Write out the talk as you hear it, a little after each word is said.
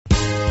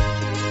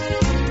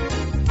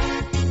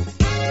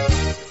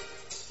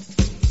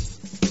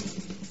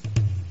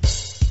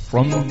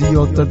From the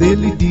altar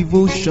daily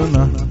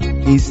devotional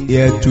is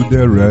here to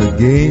there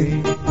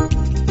again.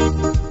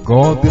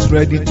 God is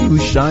ready to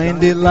shine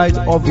the light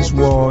of His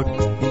word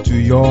into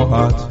your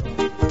heart.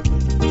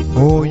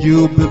 Oh,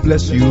 you'll be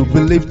blessed, you'll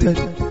be lifted,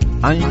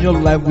 and your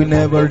life will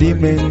never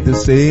remain the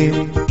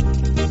same.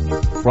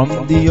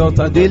 From the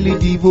altar daily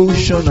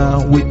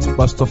devotional with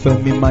Pastor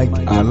Femi Mike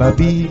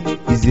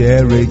Alabi is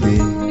here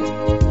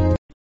again.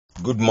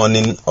 Good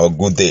morning or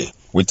good day.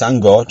 We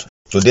thank God.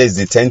 Today is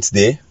the 10th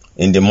day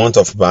in the month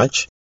of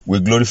March. We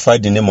glorify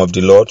the name of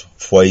the Lord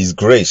for His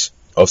grace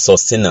of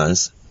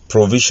sustenance,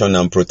 provision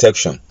and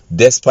protection.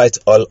 Despite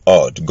all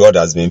odds, God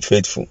has been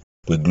faithful.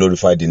 We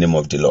glorify the name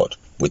of the Lord.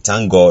 We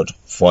thank God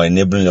for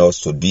enabling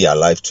us to be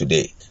alive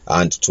today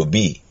and to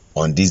be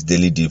on this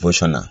daily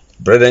devotional.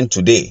 Brethren,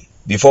 today,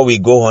 before we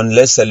go on,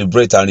 let's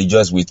celebrate and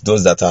rejoice with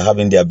those that are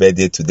having their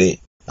birthday today.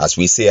 As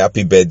we say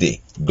happy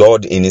birthday,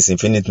 God in His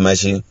infinite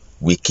mercy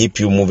will keep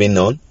you moving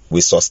on,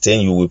 will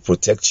sustain you, will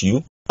protect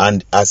you,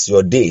 and as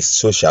your days,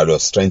 so shall your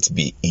strength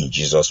be in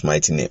Jesus'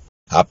 mighty name.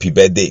 Happy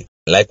birthday.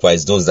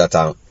 Likewise, those that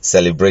are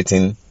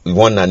celebrating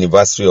one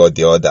anniversary or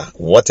the other,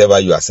 whatever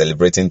you are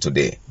celebrating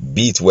today,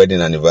 be it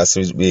wedding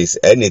anniversary, be it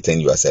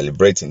anything you are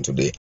celebrating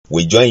today,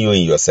 we join you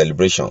in your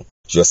celebration.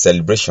 Your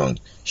celebration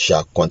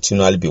shall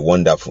continually be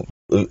wonderful.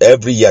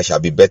 Every year shall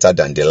be better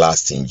than the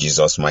last in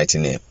Jesus' mighty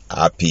name.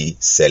 Happy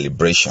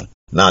celebration.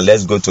 Now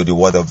let's go to the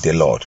word of the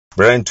Lord.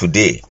 Brethren,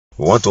 today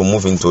we want to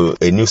move into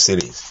a new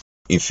series.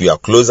 If you are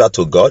closer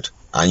to God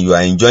and you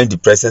are enjoying the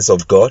presence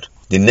of God,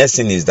 the next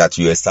thing is that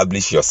you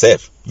establish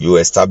yourself. You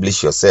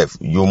establish yourself.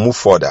 You move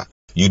further.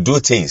 You do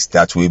things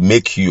that will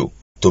make you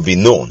to be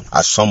known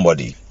as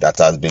somebody that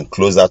has been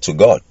closer to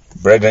God.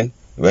 Brethren,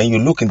 when you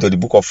look into the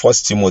book of 1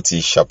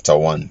 Timothy chapter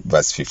 1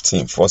 verse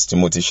 15, 1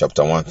 Timothy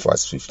chapter 1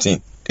 verse 15,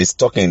 it's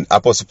talking,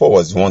 Apostle Paul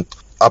was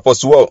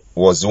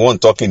the one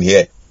talking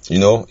here. You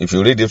know, if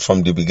you read it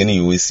from the beginning,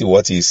 you will see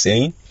what he's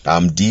saying.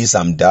 I'm this,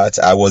 I'm that,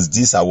 I was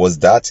this, I was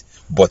that.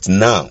 But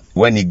now,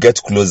 when he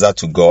gets closer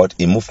to God,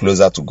 he moves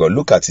closer to God.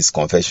 Look at his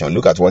confession.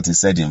 Look at what he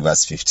said in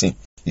verse 15.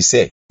 He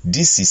said,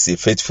 "This is a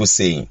faithful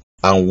saying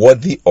and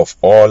worthy of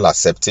all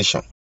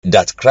acceptation,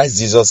 that Christ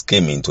Jesus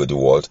came into the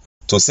world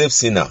to save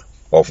sinners,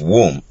 of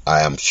whom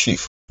I am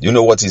chief." You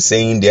know what he's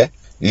saying there?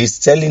 He's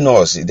telling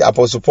us, the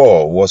Apostle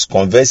Paul was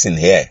conversing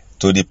here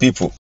to the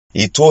people.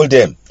 He told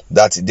them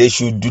that they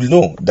should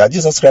know that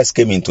Jesus Christ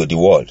came into the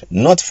world,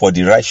 not for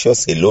the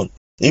righteous alone,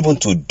 even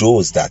to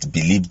those that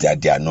believe that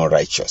they are not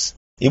righteous,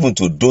 even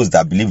to those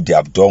that believe they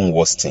have done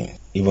worse things,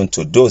 even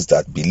to those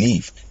that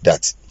believe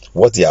that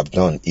what they have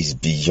done is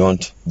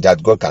beyond,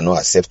 that God cannot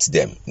accept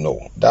them.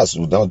 No, that's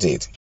not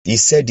it. He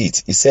said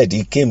it. He said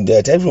he came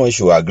that everyone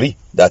should agree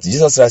that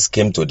Jesus Christ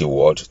came to the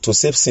world to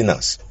save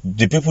sinners,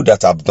 the people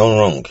that have done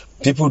wrong,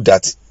 people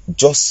that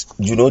just,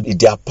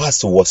 their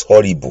past was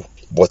horrible,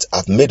 but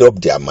have made up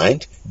their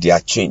mind, they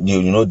are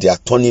they are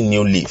turning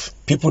new leaf.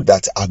 People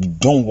that have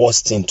done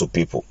worse things to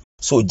people.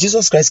 So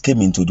Jesus Christ came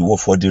into the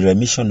world for the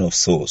remission of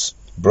souls.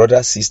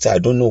 Brother, sister, I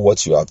don't know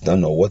what you have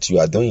done or what you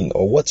are doing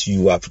or what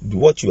you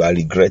are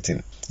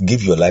regretting.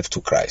 Give your life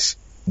to Christ.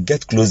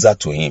 Get closer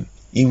to Him.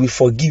 He will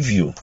forgive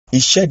you. He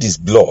shed His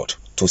blood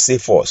to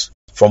save us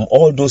from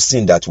all those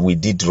things that we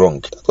did wrong.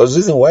 That's the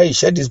reason why He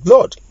shed His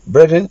blood.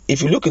 Brethren,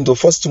 if you look into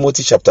 1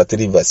 Timothy chapter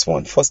 3 verse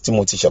 1, 1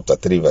 Timothy chapter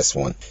 3 verse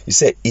 1, he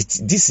said,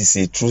 this is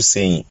a true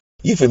saying.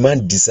 If a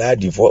man desire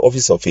the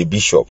office of a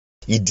bishop,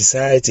 he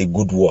desires a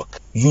good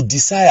work. You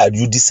desire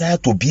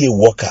to be a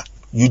worker.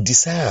 You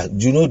desire,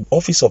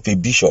 office of a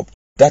bishop.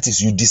 That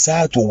is, you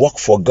desire to work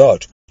for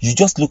God. You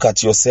just look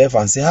at yourself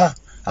and say,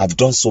 I've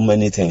done so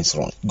many things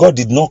wrong. God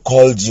did not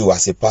call you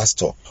as a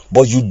pastor,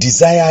 but you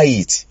desire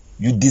it.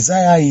 You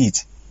desire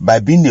it by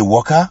being a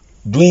worker,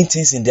 doing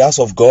things in the house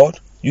of God.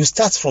 You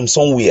start from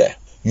somewhere.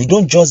 You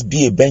don't just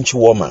be a bench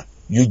warmer.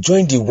 You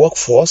join the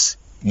workforce.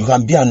 You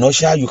can be an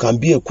usher, you can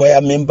be a choir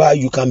member,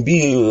 you can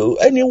be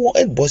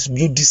anyone, but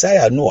you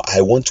desire, no, I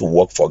want to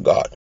work for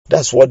God.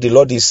 That's what the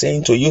Lord is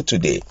saying to you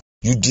today.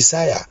 You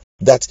desire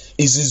that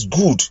it is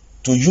good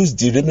to use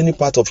the remaining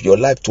part of your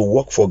life to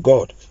work for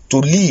God, to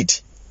lead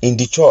in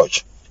the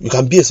church. You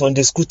can be a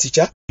Sunday school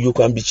teacher, you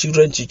can be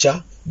children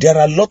teacher. There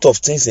are a lot of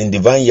things in the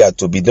vineyard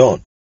to be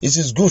done. It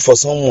is good for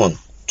someone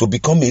to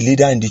become a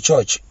leader in the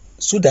church,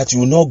 so that you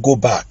will not go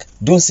back.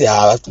 Don't say,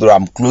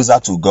 I'm closer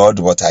to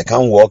God, but I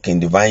can't walk in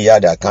the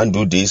vineyard, I can't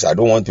do this, I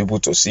don't want people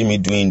to see me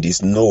doing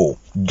this. No.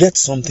 Get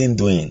something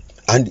doing.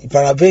 And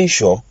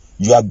peradventure,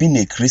 you have been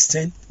a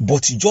Christian,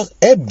 but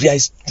there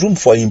is room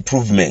for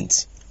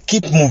improvement.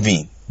 Keep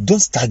moving. Don't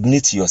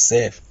stagnate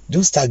yourself.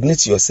 You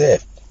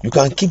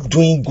can keep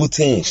doing good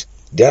things.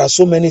 There are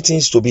so many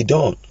things to be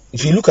done.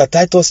 If you look at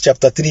Titus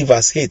chapter 3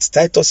 verse 8,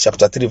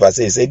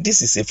 says,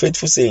 this is a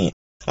faithful saying,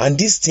 and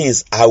these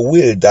things I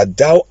will that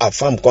thou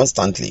affirm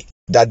constantly,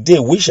 that they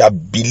which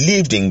have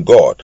believed in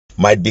God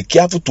might be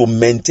careful to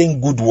maintain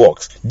good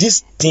works.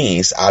 These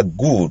things are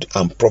good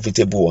and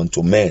profitable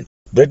unto men.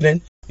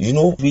 Brethren,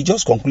 we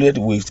just concluded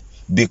with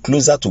be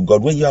closer to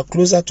God. When you are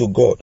closer to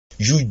God,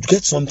 you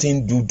get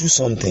something, you do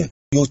something.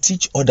 You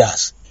teach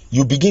others.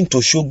 You begin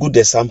to show good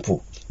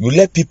example. You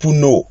let people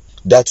know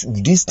that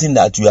this thing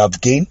that you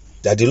have gained,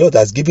 that the Lord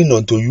has given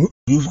unto you,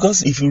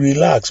 because if you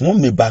relax,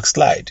 one may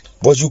backslide.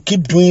 But you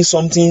keep doing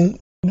something,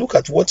 look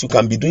at what you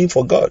can be doing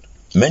for God.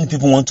 Many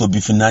people want to be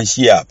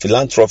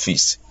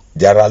philanthropists.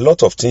 There are a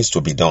lot of things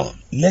to be done.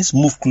 Let's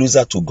move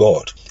closer to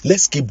God.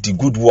 Let's keep the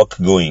good work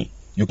going.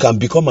 You can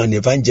become an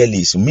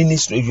evangelist,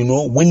 ministry,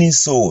 winning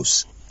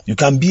souls. You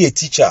can be a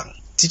teacher,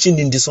 teaching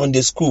in the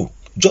Sunday school.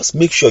 Just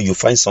make sure you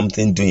find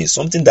something doing,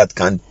 something that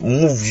can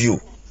move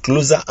you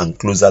closer and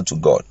closer to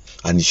God,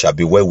 and it shall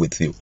be well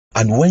with you.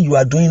 And when you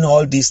are doing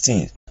all these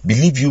things,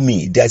 believe you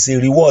me, there's a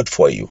reward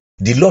for you.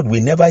 The Lord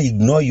will never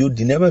ignore you,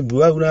 He never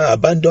will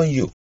abandon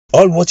you.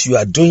 All what you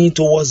are doing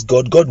towards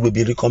God, God will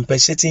be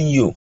recompensating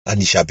you, and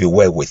it shall be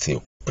well with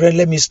you. Pray,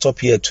 let me stop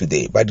here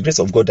today. By the grace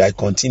of God, I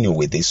continue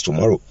with this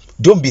tomorrow.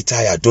 Don't be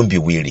tired, don't be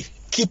weary.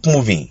 Keep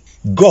moving.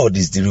 God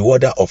is the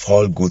rewarder of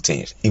all good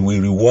things. He will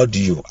reward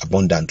you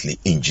abundantly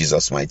in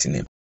Jesus' mighty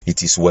name.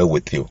 It is well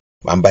with you.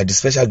 And by the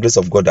special grace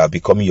of God, I'll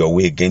be coming your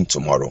way again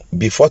tomorrow.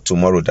 Before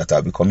tomorrow that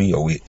I'll be coming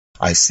your way,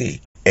 I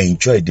say,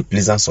 enjoy the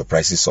pleasant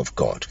surprises of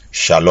God.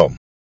 Shalom.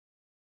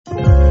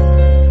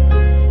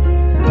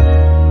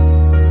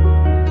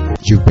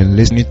 You've been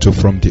listening to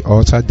From the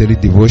Altar Daily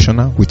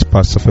Devotional with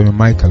Pastor Femi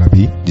Mike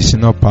Alabi, the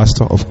Senior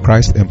Pastor of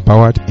Christ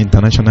Empowered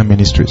International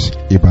Ministries,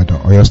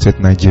 Ibadan, Oyo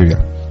State,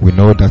 Nigeria. We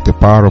know that the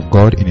power of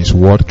God in His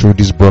Word through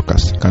this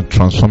broadcast can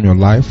transform your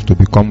life to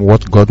become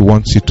what God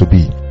wants you to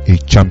be, a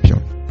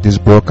champion. This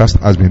broadcast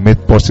has been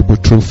made possible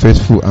through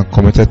faithful and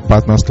committed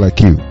partners like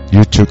you.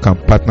 You too can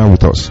partner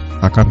with us.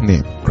 Account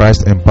name,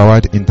 Christ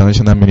Empowered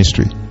International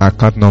Ministry.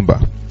 Account number,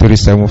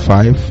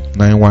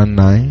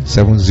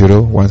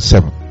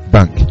 375-919-7017.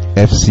 Bank,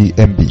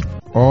 FCMB.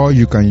 Or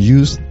you can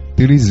use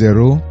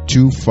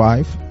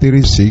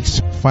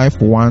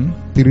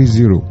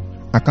 3025365130.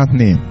 Account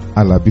name,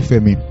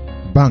 Alabifemi.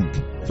 Bank,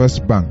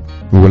 First Bank.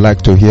 We would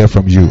like to hear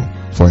from you.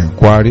 For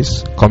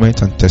inquiries,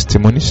 comments and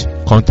testimonies,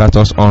 contact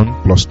us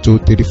on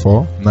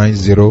 +234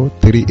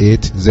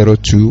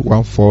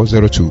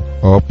 9038021402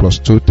 or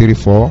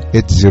 +234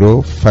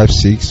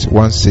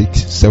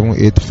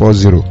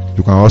 8056167840.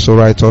 You can also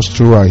write us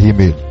through our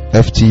email,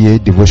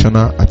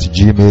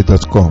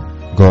 ftadevotional@gmail.com.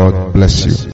 God bless you.